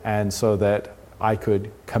proud and so that I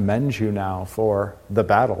could commend you now for the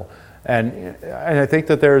battle. And I think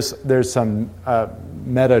that there's some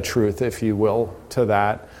meta truth, if you will, to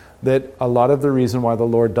that a lot of the reason why the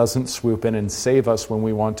Lord doesn't swoop in and save us when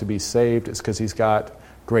we want to be saved is because he's got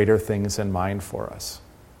greater things in mind for us.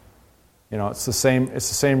 It's the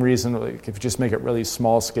same reason, like, if you just make it really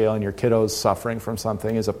small scale and your kiddo's suffering from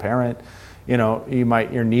something as a parent,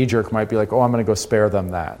 your knee jerk might be like, oh, I'm going to go spare them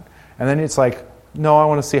that. And then it's like, no, I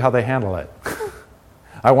want to see how they handle it.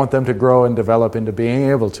 I want them to grow and develop into being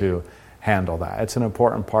able to handle that. It's an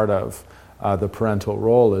important part of the parental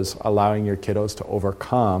role, is allowing your kiddos to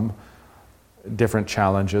overcome different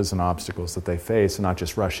challenges and obstacles that they face and not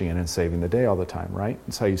just rushing in and saving the day all the time, right?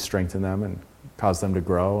 It's how you strengthen them and cause them to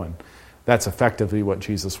grow, and that's effectively what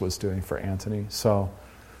Jesus was doing for Antony. So,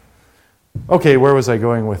 okay, where was I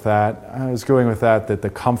going with that? I was going with that the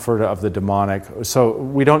comfort of the demonic. So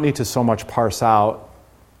we don't need to so much parse out.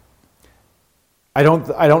 I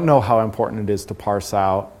don't know how important it is to parse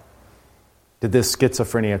out, did this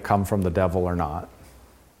schizophrenia come from the devil or not?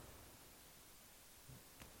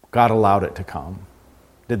 God allowed it to come.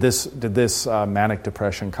 Did this manic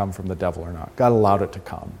depression come from the devil or not? God allowed it to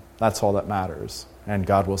come. That's all that matters. And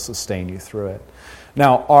God will sustain you through it.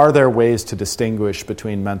 Now, are there ways to distinguish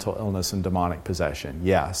between mental illness and demonic possession?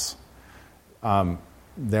 Yes.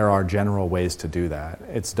 There are general ways to do that.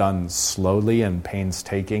 It's done slowly and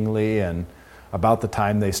painstakingly, and about the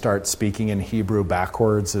time they start speaking in Hebrew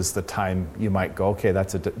backwards is the time you might go, okay,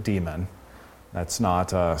 that's a demon. That's not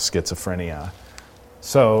schizophrenia.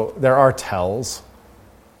 So there are tells,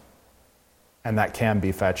 and that can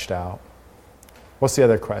be fetched out. What's the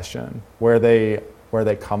other question? Where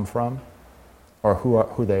they come from, or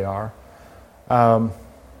who they are?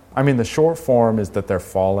 The short form is that they're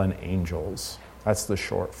fallen angels. That's the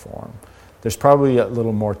short form. There's probably a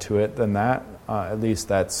little more to it than that. At least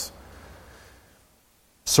that's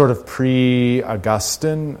sort of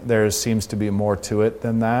pre-Augustine. There seems to be more to it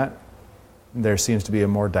than that. There seems to be a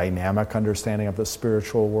more dynamic understanding of the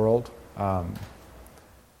spiritual world.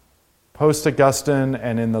 Post-Augustine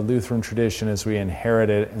and in the Lutheran tradition, as we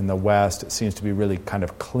inherit it in the West, it seems to be really kind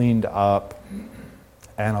of cleaned up,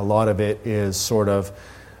 and a lot of it is sort of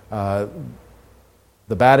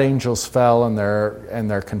the bad angels fell and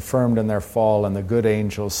they're confirmed in their fall, and the good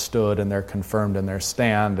angels stood and they're confirmed in their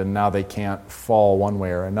stand, and now they can't fall one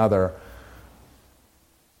way or another.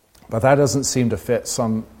 But that doesn't seem to fit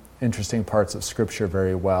some interesting parts of Scripture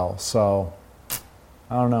very well. So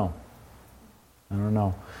I don't know.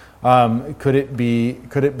 Could it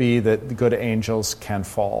be that the good angels can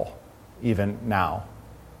fall even now?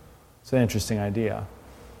 It's an interesting idea.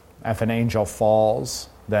 If an angel falls,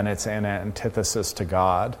 then it's an antithesis to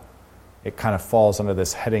God. It kind of falls under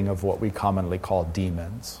this heading of what we commonly call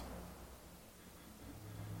demons.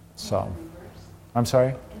 So, I'm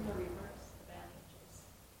sorry?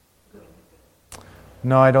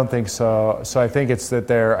 No, I don't think so. So I think it's that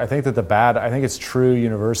I think it's true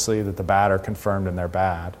universally that the bad are confirmed and they're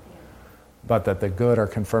bad. but that the good are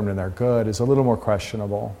confirmed in their good is a little more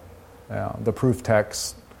questionable. The proof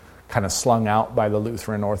text kind of slung out by the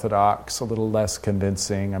Lutheran Orthodox, a little less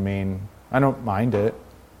convincing. I mean, I don't mind it.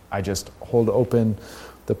 I just hold open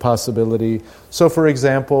the possibility. So, for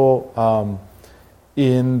example,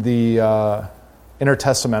 in the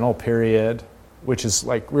intertestamental period, which is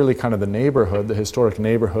like really kind of the neighborhood, the historic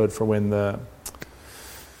neighborhood for when the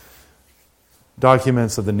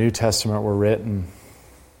documents of the New Testament were written,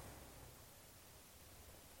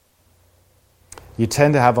 you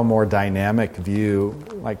tend to have a more dynamic view.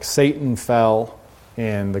 Like Satan fell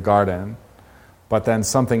in the garden, but then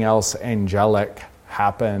something else angelic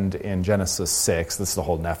happened in Genesis 6. This is the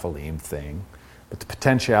whole Nephilim thing. But the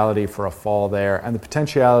potentiality for a fall there, and the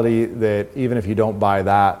potentiality that even if you don't buy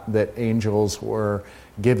that angels were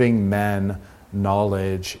giving men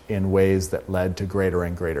knowledge in ways that led to greater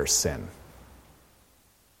and greater sin.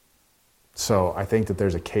 So I think that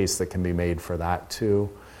there's a case that can be made for that too.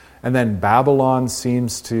 And then Babylon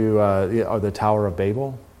seems to, or the Tower of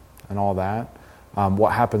Babel and all that.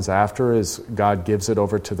 What happens after is God gives it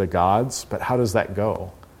over to the gods, but how does that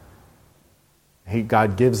go?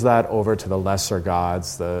 God gives that over to the lesser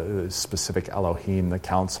gods, the specific Elohim, the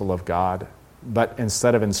council of God. But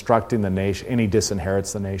instead of instructing the nation, and he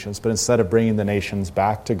disinherits the nations, but instead of bringing the nations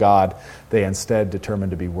back to God, they instead determine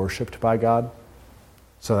to be worshipped by God.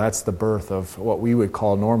 So that's the birth of what we would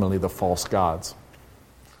call normally the false gods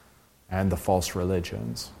and the false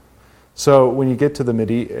religions. So when you get to the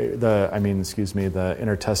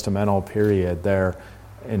intertestamental period there,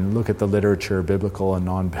 and look at the literature, biblical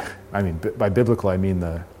and by biblical I mean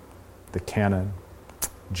the canon,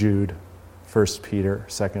 Jude, 1 Peter,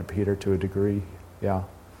 2 Peter to a degree, yeah.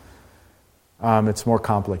 It's more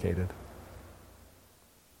complicated.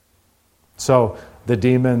 So the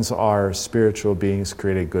demons are spiritual beings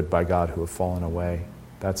created good by God who have fallen away.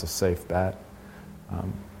 That's a safe bet.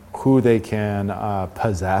 Who they can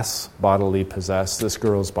bodily possess, this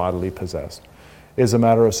girl's bodily possessed, is a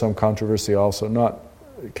matter of some controversy also. Not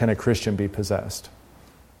can a Christian be possessed?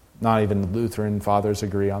 Not even Lutheran fathers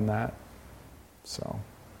agree on that. So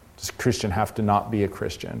does a Christian have to not be a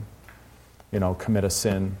Christian? Commit a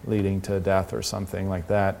sin leading to death or something like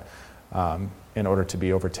that in order to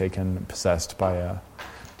be overtaken and possessed by a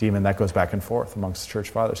demon? That goes back and forth amongst the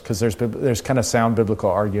church fathers because there's kind of sound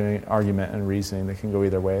biblical argument and reasoning that can go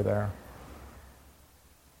either way there.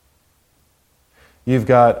 You've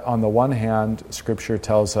got, on the one hand, Scripture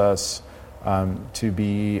tells us to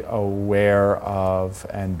be aware of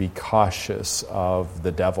and be cautious of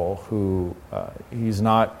the devil, who he's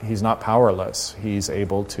not powerless. He's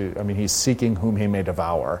able to, he's seeking whom he may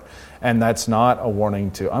devour. And that's not a warning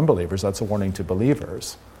to unbelievers, that's a warning to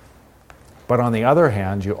believers. But on the other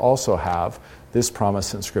hand, you also have this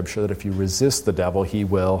promise in Scripture that if you resist the devil, he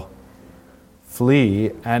will flee.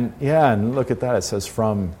 And look at that, it says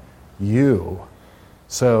from you.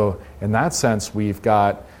 So in that sense, we've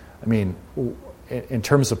got, in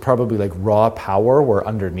terms of probably like raw power, we're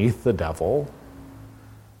underneath the devil.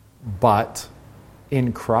 But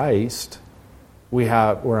in Christ,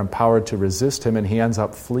 we're empowered to resist him, and he ends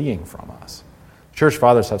up fleeing from us. Church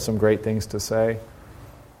fathers have some great things to say.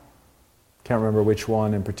 Can't remember which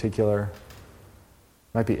one in particular.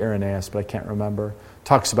 Might be Irenaeus, but I can't remember.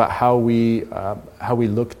 Talks about how we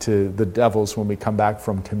look to the devils when we come back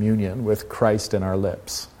from communion with Christ in our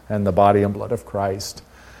lips and the body and blood of Christ.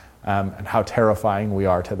 And how terrifying we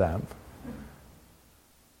are to them.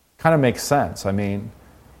 Kind of makes sense.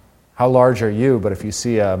 How large are you? But if you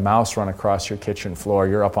see a mouse run across your kitchen floor,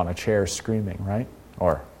 you're up on a chair screaming, right?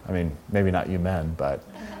 Or, maybe not you men, but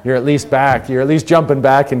you're at least back. You're at least jumping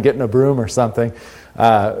back and getting a broom or something.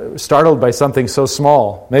 Startled by something so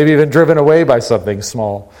small. Maybe even driven away by something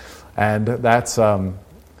small. And that's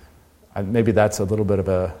maybe that's a little bit of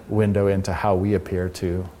a window into how we appear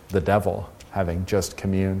to the devil, having just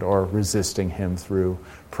communed or resisting him through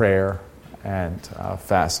prayer and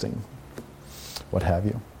fasting, what have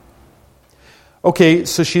you. Okay,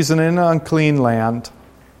 so she's in an unclean land.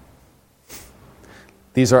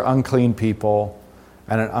 These are unclean people,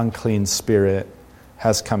 and an unclean spirit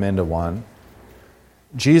has come into one.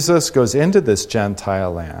 Jesus goes into this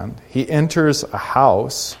Gentile land. He enters a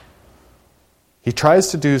house. He tries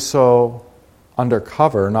to do so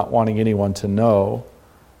undercover, not wanting anyone to know.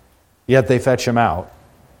 Yet they fetch him out.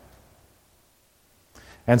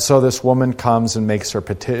 And so this woman comes and makes her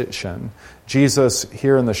petition. Jesus,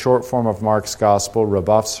 here in the short form of Mark's gospel,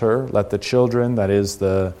 rebuffs her. Let the children, that is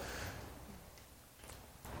the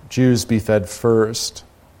Jews, be fed first,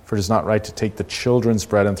 for it is not right to take the children's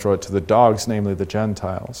bread and throw it to the dogs, namely the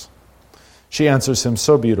Gentiles. She answers him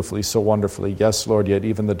so beautifully, so wonderfully, "Yes, Lord, yet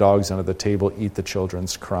even the dogs under the table eat the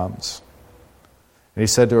children's crumbs." And he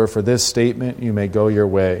said to her, "For this statement you may go your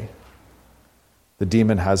way. The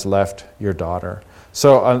demon has left your daughter."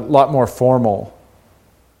 So a lot more formal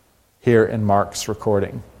here in Mark's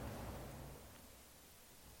recording.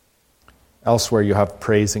 Elsewhere you have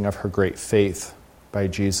praising of her great faith by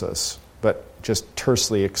Jesus, but just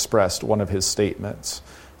tersely expressed one of his statements.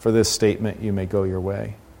 "For this statement you may go your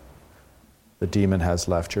way. The demon has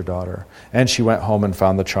left your daughter." And she went home and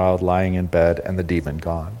found the child lying in bed and the demon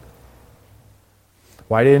gone.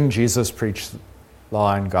 Why didn't Jesus preach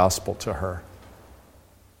law and gospel to her?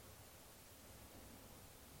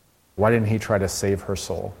 Why didn't he try to save her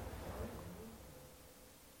soul?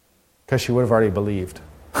 Because she would have already believed.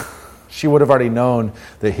 She would have already known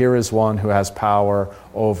that here is one who has power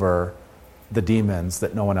over the demons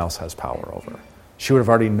that no one else has power over. She would have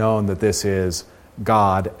already known that this is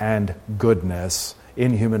God and goodness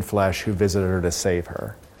in human flesh who visited her to save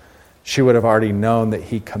her. She would have already known that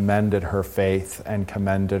he commended her faith and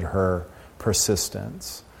commended her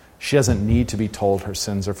persistence. She doesn't need to be told her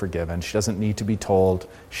sins are forgiven. She doesn't need to be told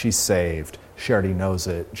she's saved. She already knows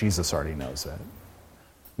it. Jesus already knows it.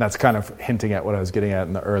 That's kind of hinting at what I was getting at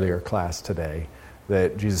in the earlier class today,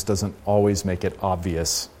 that Jesus doesn't always make it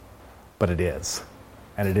obvious, but it is.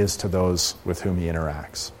 And it is to those with whom he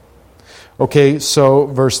interacts. Okay, so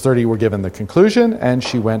verse 30, we're given the conclusion, "And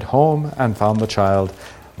she went home and found the child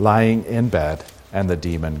lying in bed and the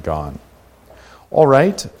demon gone." All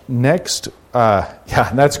right, next,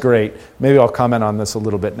 that's great. Maybe I'll comment on this a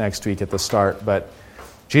little bit next week at the start, but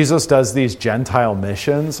Jesus does these Gentile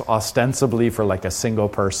missions ostensibly for like a single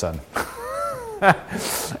person.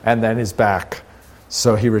 And then is back.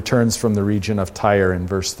 So he returns from the region of Tyre in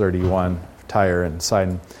verse 31, Tyre and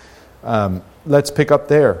Sidon. Let's pick up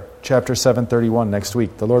there, chapter 7:31 next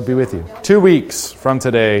week. The Lord be with you. 2 weeks from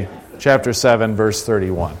today, chapter 7, verse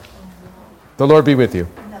 31. The Lord be with you.